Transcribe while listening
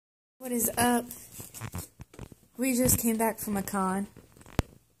What is up? We just came back from a con.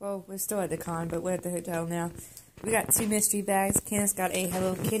 Well, we're still at the con, but we're at the hotel now. We got 2 mystery bags. Candace got a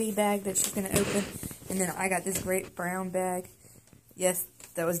Hello Kitty bag that she's going to open. And then I got this great brown bag. Yes,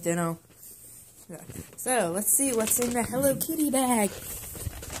 that was Dino. So, let's see what's in the Hello Kitty bag.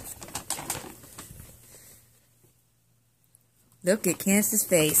 Look at Candace's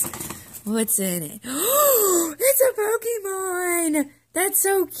face. What's in it? Oh, it's a Pokemon! That's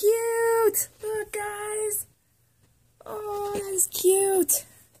so cute! Look, guys. Oh, that is cute.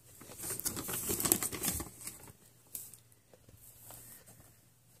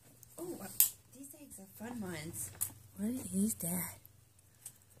 Oh, these eggs are fun ones. What is that?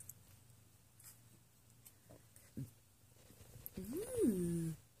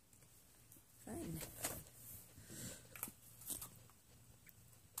 Ooh. Fun.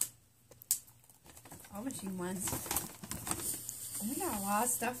 Polishing ones. We got a lot of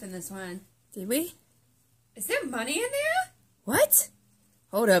stuff in this one. Did we? Is there money in there? What?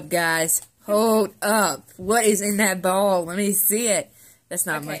 Hold up, guys. Hold up. What is in that ball? Let me see it. That's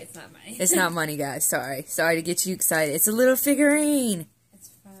not money. It's not money. It's not money, guys. Sorry. Sorry to get you excited. It's a little figurine. It's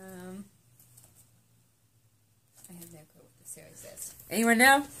from... I have no clue what the series is. Anyone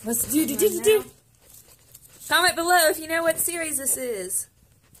know? Let's do. Comment below if you know what series this is.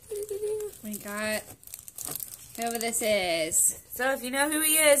 We got... whoever this is. So if you know who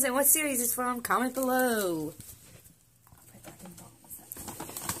he is and what series it's from, comment below.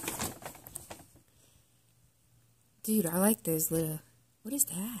 Dude, I like those little... What is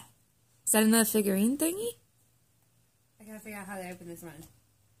that? Is that another figurine thingy? I gotta figure out how to open this one.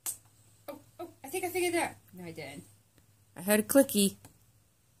 Oh, I think I figured it out. No, I didn't. I heard a clicky.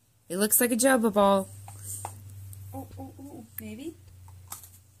 It looks like a Jubba ball. Oh, maybe?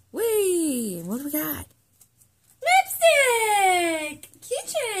 Whee! What do we got? Lipstick!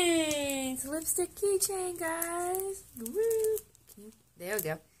 Keychain! It's a lipstick keychain, guys. Woo! There we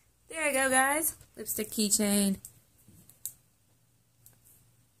go. There we go, guys. Lipstick keychain.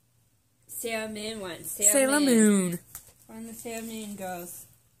 Sailor Moon one. Sailor Moon. Where the Sailor Moon goes.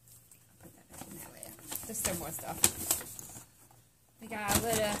 I'll put that back in that later. There's still more stuff. We got a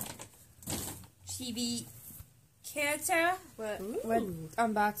little chibi character. We'll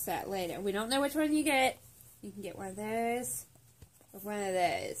unbox that later. We don't know which one you get. You can get one of those or one of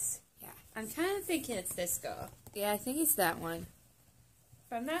those. Yeah. I'm kind of thinking it's this girl. Yeah, I think it's that one.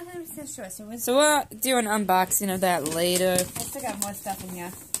 But I'm not 100% sure. So we'll do an unboxing of that later. I still got more stuff in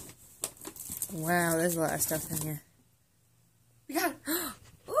here. Wow, there's a lot of stuff in here. We got... Ooh,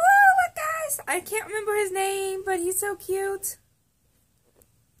 look, guys! I can't remember his name, but he's so cute.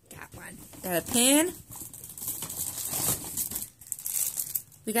 Got one. Got a pen.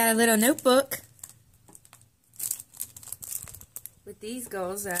 We got a little notebook. With these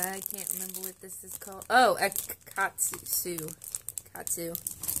girls, I can't remember what this is called. Oh, a Katsu.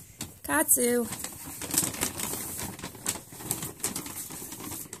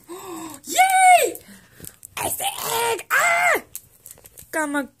 Yay! It's the egg! Ah!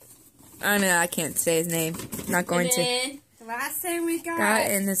 Oh no, I can't say his name. I'm not going to. The last thing we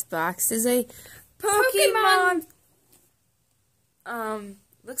got in this box is a Pokemon.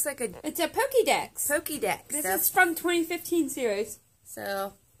 Looks like a... It's a Pokédex. This is from 2015 series.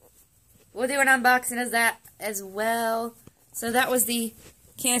 So, we'll do an unboxing of that as well. So, that was the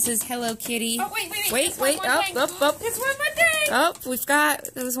Candace's Hello Kitty. Oh, wait. There's one more thing. Oh,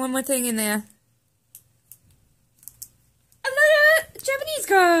 there was one more thing in there. A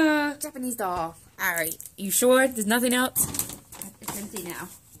little Japanese doll. Alright, you sure? There's nothing else? It's empty now.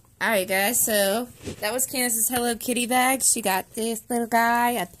 Alright, guys, so that was Candace's Hello Kitty bag. She got this little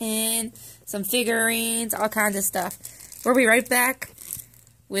guy, a pen, some figurines, all kinds of stuff. We'll be right back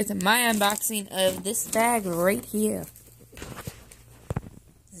with my unboxing of this bag right here.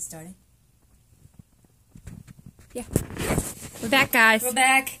 Is it starting? Yeah. We're back, guys. We're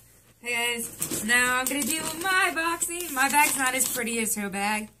back. Hey, guys. Now I'm going to do my boxing. My bag's not as pretty as her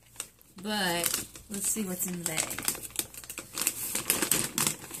bag, but let's see what's in the bag.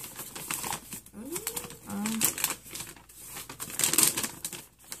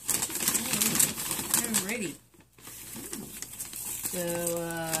 Alrighty. So,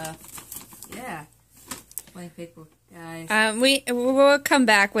 yeah. Blank paper, guys. We'll come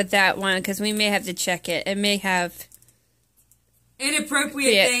back with that one because we may have to check it. It may have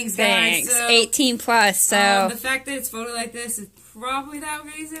inappropriate things, guys. So, 18 plus. So the fact that it's photo like this is probably that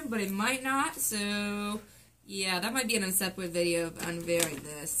reason, but it might not. So, yeah, that might be in a separate video of unveiling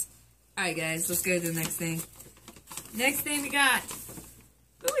this. Alright, guys, let's go to the next thing. Next thing we got.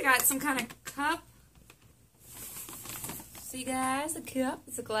 Oh, we got some kind of cup. See, guys, a cup.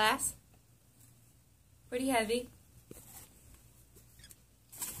 It's a glass. Pretty heavy.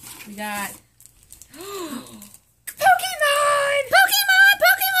 We got Pokemon!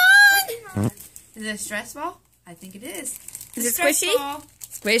 Is it a stress ball? I think it is. Is it squishy? Ball.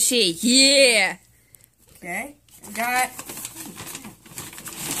 Squishy, yeah. Okay. We got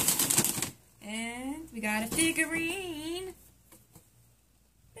a figurine.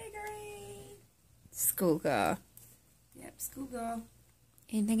 Schoolgirl. Yep, schoolgirl.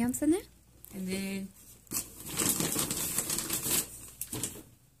 Anything else in there? And then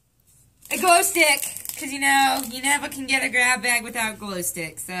a glow stick, because you know, you never can get a grab bag without glow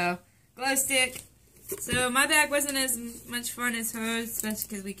stick. So, glow stick. So, my bag wasn't as much fun as hers, especially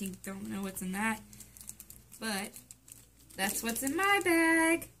because we don't know what's in that. But, that's what's in my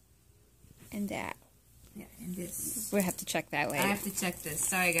bag. And that. Yeah, and this. We'll have to check that later. I have to check this.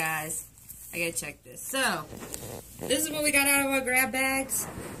 Sorry, guys. I gotta check this. So, this is what we got out of our grab bags.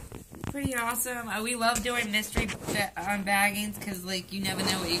 Pretty awesome. We love doing mystery unbaggings because, like, you never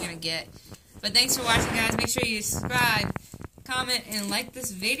know what you're gonna get. But thanks for watching, guys. Make sure you subscribe, comment, and like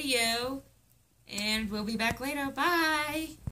this video. And we'll be back later. Bye!